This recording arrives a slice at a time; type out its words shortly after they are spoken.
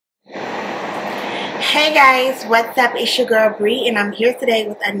Hey guys, what's up? It's your girl Bree, and I'm here today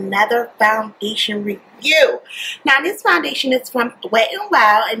with another foundation review. Now this foundation is from Wet n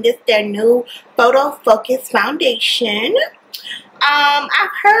Wild, and this is their new photo focus foundation. I've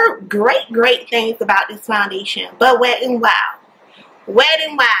heard great things about this foundation, but Wet n Wild,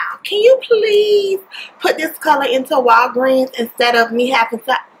 can you please put this color into Walgreens instead of me having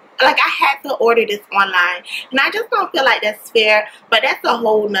to, like, I had to order this online, and I just don't feel like that's fair, but that's a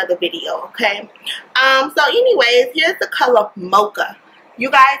whole nother video, okay? So anyways, here's the color Mocha.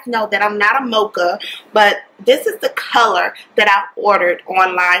 You guys know that I'm not a mocha, but this is the color that I ordered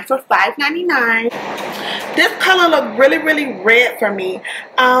online for $5.99. This color looked really red for me,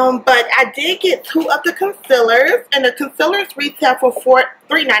 but I did get two of the concealers, and the concealers retail for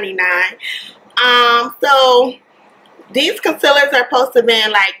 $3.99. So these concealers are supposed to be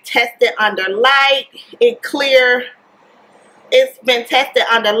like tested under light and clear. It's been tested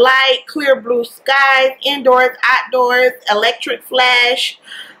under light, clear blue skies, indoors, outdoors, electric flash,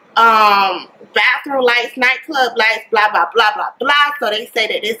 bathroom lights, nightclub lights, blah, blah, blah, blah, blah. So they say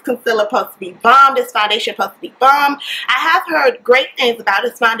that this concealer supposed to be bomb, this foundation supposed to be bomb. I have heard great things about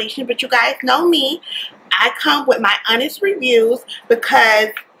this foundation, but you guys know me. I come with my honest reviews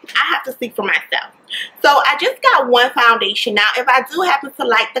because I have to see for myself. So I just got one foundation. Now if I do happen to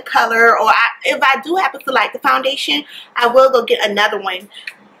like the color, or if I do happen to like the foundation, I will go get another one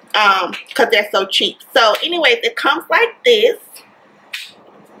because they're so cheap. So anyways, it comes like this.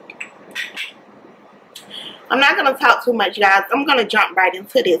 I'm not going to talk too much, guys. I'm going to jump right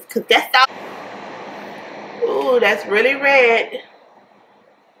into this because that's all. Ooh, that's really red.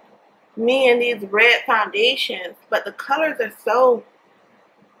 Me and these red foundations, but the colors are so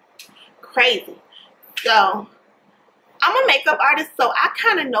crazy. So I'm a makeup artist, so I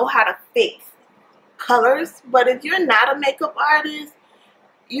kind of know how to fix colors, but if you're not a makeup artist,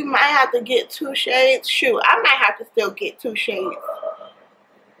 you might have to get two shades. Shoot, I might have to still get two shades.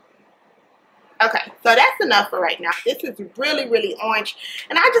 Okay, so that's enough for right now. This is really orange,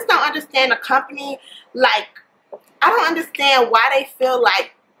 and I just don't understand a company, like, I don't understand why they feel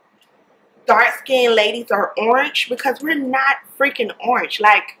like dark-skinned ladies are orange, because we're not freaking orange.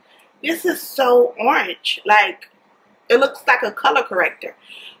 Like, this is so orange. Like, it looks like a color corrector.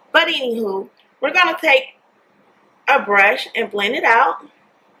 But anywho, we're going to take a brush and blend it out.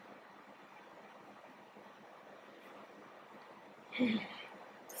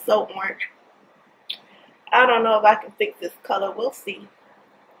 So orange. I don't know if I can fix this color. We'll see.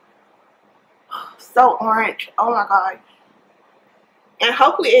 So orange. Oh my god. And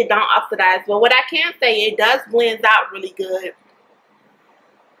hopefully it don't oxidize. But what I can say, it does blend out really good.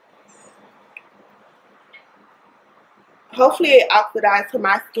 Hopefully it oxidized to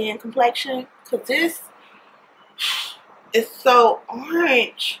my skin complexion, because this is so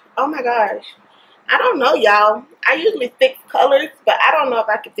orange. Oh my gosh. I don't know, y'all. I usually fix colors, but I don't know if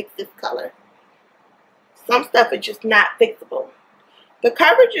I can fix this color. Some stuff is just not fixable. The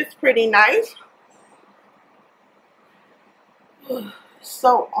coverage is pretty nice.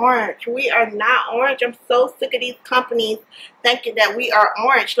 So orange. We are not orange. I'm so sick of these companies thinking that we are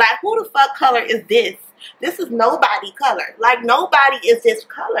orange. Like, who the fuck color is this? This is nobody color. Like, nobody is this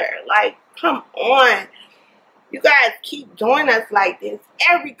color. Like, come on. You guys keep doing us like this.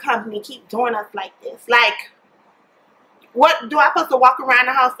 Every company keep doing us like this. Like, what, do I supposed to walk around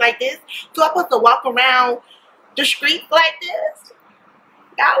the house like this? Do I supposed to walk around the streets like this?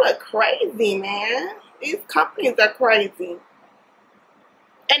 Y'all are crazy, man. These companies are crazy.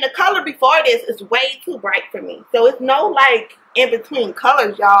 And the color before this is way too bright for me. So it's no, like, in-between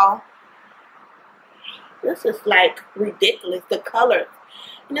colors, y'all. This is, like, ridiculous, the colors.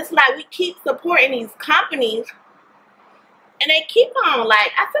 And it's like we keep supporting these companies, and they keep on,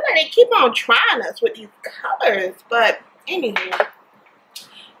 like, I feel like they keep on trying us with these colors. But anywho.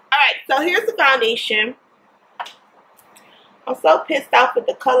 Alright, so here's the foundation. I'm so pissed off with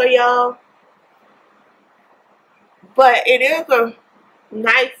the color, y'all. But it is a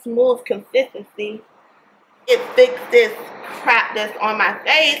nice, smooth consistency. It fixed this crap that's on my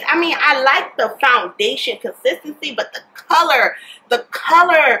face. I mean, I like the foundation consistency, but the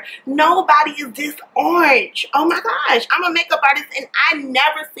color, nobody is this orange. Oh my gosh, I'm a makeup artist, and I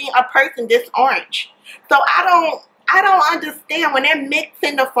never seen a person this orange. So I don't understand when they're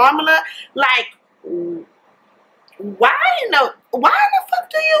mixing the formula. Like, why in the fuck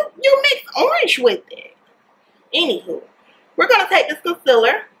do you mix orange with it? Anywho, we're gonna take this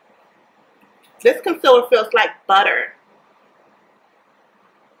concealer. This concealer feels like butter.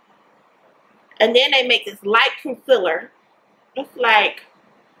 And then they make this light concealer. It's like,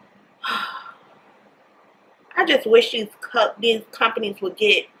 I just wish these companies would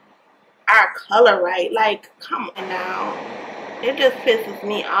get our color right. Like, come on now. It just pisses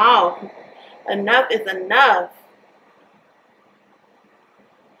me off. Enough is enough.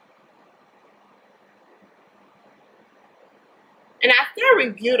 And I still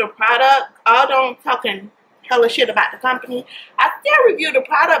review the product, although I'm talking hella shit about the company. I still review the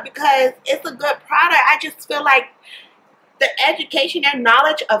product because it's a good product. I just feel like the education and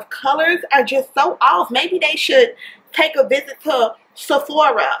knowledge of colors are just so off. Maybe they should take a visit to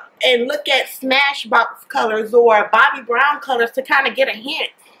Sephora and look at Smashbox colors or Bobbi Brown colors to kind of get a hint.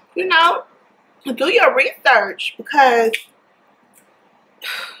 You know, do your research, because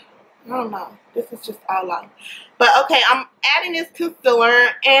I don't know. This is just all off. But okay, I'm adding this concealer,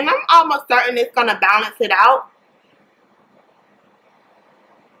 and I'm almost certain it's going to balance it out.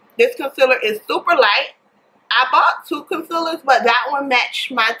 This concealer is super light. I bought 2 concealers, but that one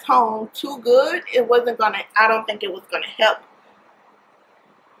matched my tone too good. It wasn't going to, I don't think it was going to help.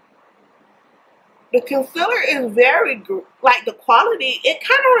 The concealer is very good. Like, the quality, it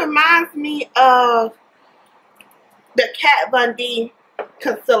kind of reminds me of the Kat Von D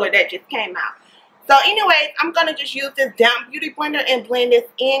concealer that just came out. So anyways, I'm going to just use this damp beauty blender and blend this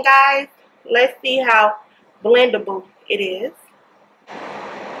in, guys. Let's see how blendable it is.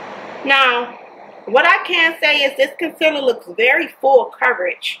 Now, what I can say is this concealer looks very full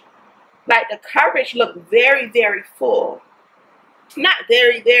coverage. Like, the coverage looks very, very full. Not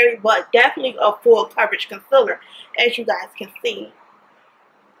very, very, but definitely a full coverage concealer, as you guys can see.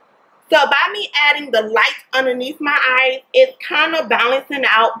 So by me adding the light underneath my eyes, it's kind of balancing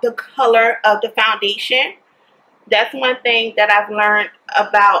out the color of the foundation. That's one thing that I've learned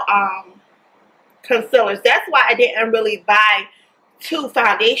about concealers. That's why I didn't really buy 2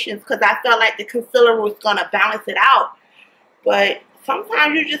 foundations, because I felt like the concealer was going to balance it out. But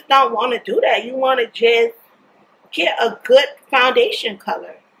sometimes you just don't want to do that. You want to just get a good foundation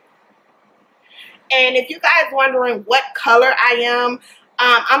color. And if you guys wondering what color I am,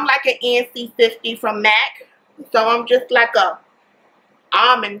 I'm like an NC50 from MAC. So I'm just like a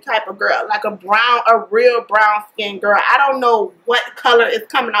almond type of girl, like a brown, a real brown skin girl. I don't know what color is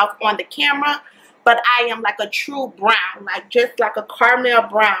coming off on the camera, but I am like a true brown, like just like a caramel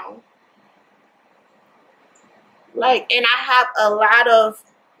brown. Like, and I have a lot of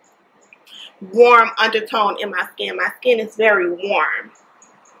warm undertone in my skin. My skin is very warm.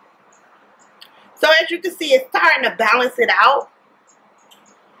 So as you can see, it's starting to balance it out.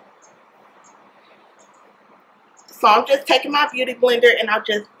 So I'm just taking my beauty blender and I'm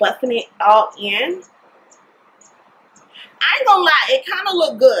just busting it all in. I ain't gonna lie, it kind of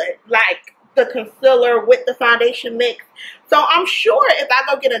look good, like the concealer with the foundation mix. So I'm sure if I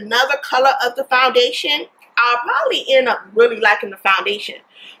go get another color of the foundation, I'll probably end up really liking the foundation.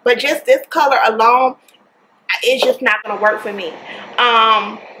 But just this color alone, it's just not gonna work for me.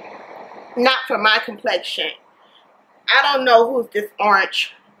 Not for my complexion. I don't know who's this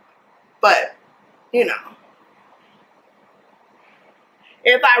orange, but you know.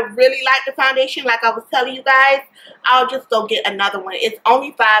 If I really like the foundation, like I was telling you guys, I'll just go get another one. It's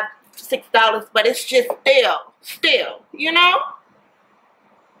only $5, $6, but it's just still, you know?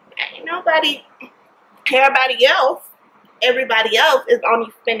 Ain't nobody, everybody else is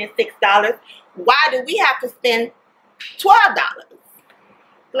only spending $6. Why do we have to spend $12?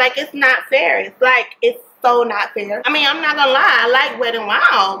 Like, it's not fair. It's like, it's so not fair. I mean, I'm not gonna lie, I like Wet n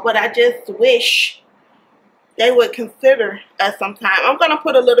Wild, but I just wish they would consider us sometime. I'm going to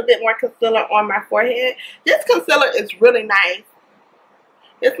put a little bit more concealer on my forehead. This concealer is really nice.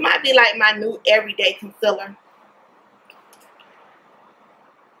 This might be like my new everyday concealer.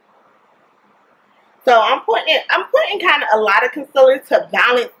 So I'm putting kind of a lot of concealer to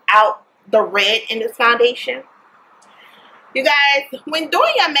balance out the red in this foundation. You guys, when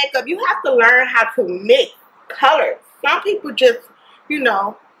doing your makeup, you have to learn how to mix colors. Some people just, you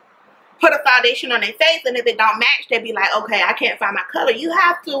know, put a foundation on their face, and if it don't match, they be like, okay, I can't find my color. You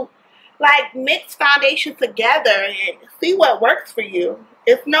have to like mix foundation together and see what works for you.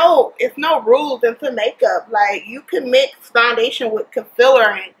 It's no rules into makeup. Like, you can mix foundation with concealer,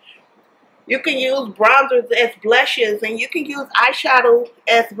 and you can use bronzers as blushes, and you can use eyeshadow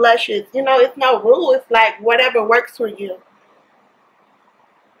as blushes. You know, it's no rule. It's like whatever works for you.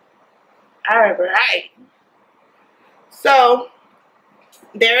 Alright. So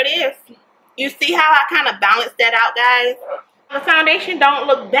there it is. You see how I kind of balanced that out, guys? The foundation don't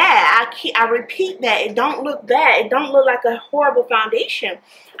look bad. I repeat that. It don't look bad. It don't look like a horrible foundation.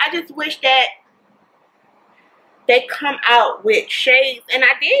 I just wish that they come out with shades. And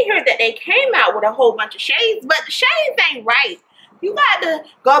I did hear that they came out with a whole bunch of shades, but the shades ain't right. You got to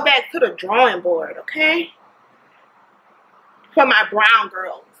go back to the drawing board, okay? For my brown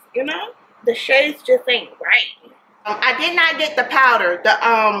girls, you know? the shades just ain't right. I did not get the powder,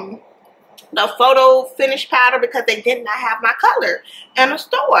 the photo finish powder, because they did not have my color in the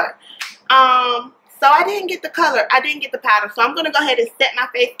store. So I didn't get the color. I didn't get the powder. So I'm gonna go ahead and set my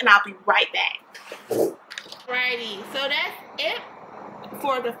face, and I'll be right back. Alrighty, so that's it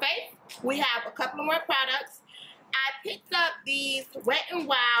for the face. We have a couple of more products. I picked up these Wet n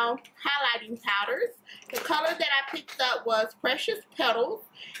Wild highlighting powders. The color that I picked up was Precious Petals,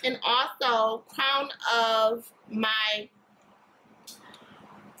 and also Crown of My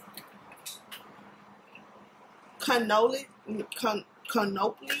Cannoli.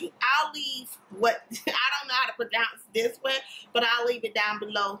 I'll leave what I don't know how to pronounce this one, but I'll leave it down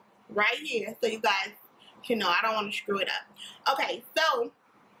below right here so you guys can know. I don't want to screw it up. Okay, so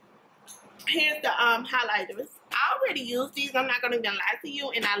here's the highlighters. I already used these. I'm not gonna even lie to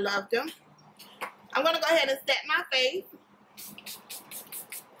you, and I love them. I'm gonna go ahead and set my face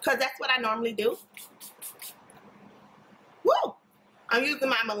because that's what I normally do. Woo! I'm using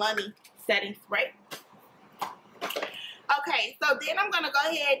my Milani setting spray. Okay, so then I'm going to go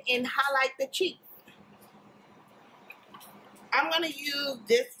ahead and highlight the cheeks. I'm going to use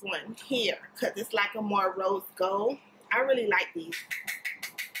this one here because it's like a more rose gold. I really like these.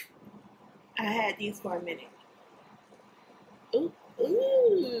 I had these for a minute. Ooh,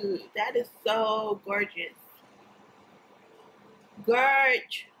 ooh, that is so gorgeous.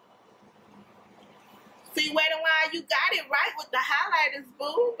 Gorge. See, Wet n Wild, you got it right with the highlighters,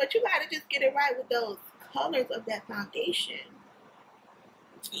 boo. But you got to just get it right with those colors of that foundation.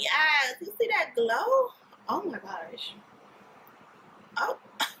 Yes, you see that glow? Oh my gosh. Oh,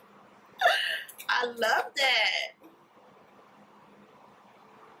 I love that.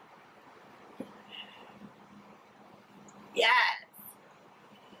 Yes.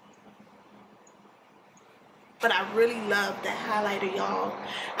 But I really love the highlighter, y'all.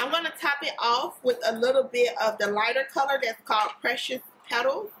 I'm going to top it off with a little bit of the lighter color that's called Precious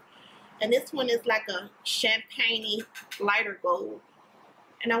Petals. And this one is like a champagne-y lighter gold.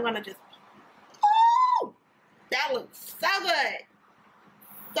 And I'm going to just, oh, that looks so good.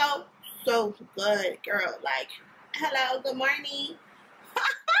 So good, girl. Like, hello, good morning.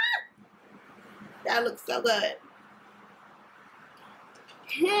 That looks so good.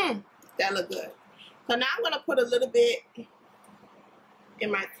 That look good. So now I'm going to put a little bit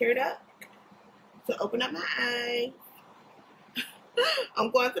in my tear duct to open up my eye.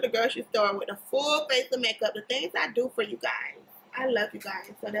 I'm going to the grocery store with a full face of makeup. The things I do for you guys. I love you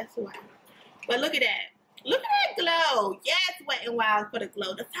guys, so that's why. But look at that. Look at that glow. Yes, Wet n Wild for the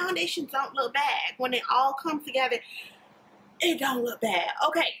glow. The foundations don't look bad. When they all come together, it don't look bad.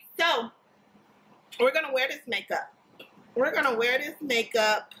 Okay, so we're going to wear this makeup. We're going to wear this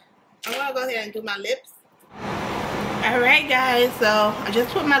makeup. I'm going to go ahead and do my lips. Alright guys, so I just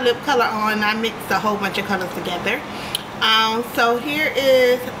put my lip color on. I mixed a whole bunch of colors together. So here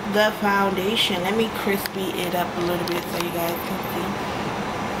is the foundation. Let me crispy it up a little bit so you guys can see.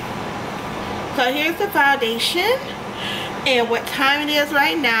 So here's the foundation and what time it is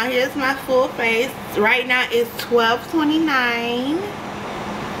right now. Here's my full face. Right now it's 12:29,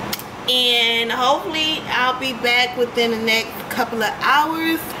 and hopefully I'll be back within the next couple of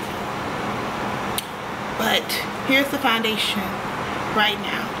hours. But here's the foundation right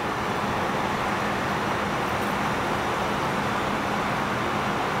now.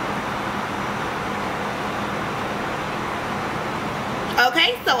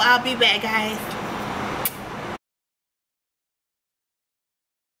 Okay, so I'll be back, guys.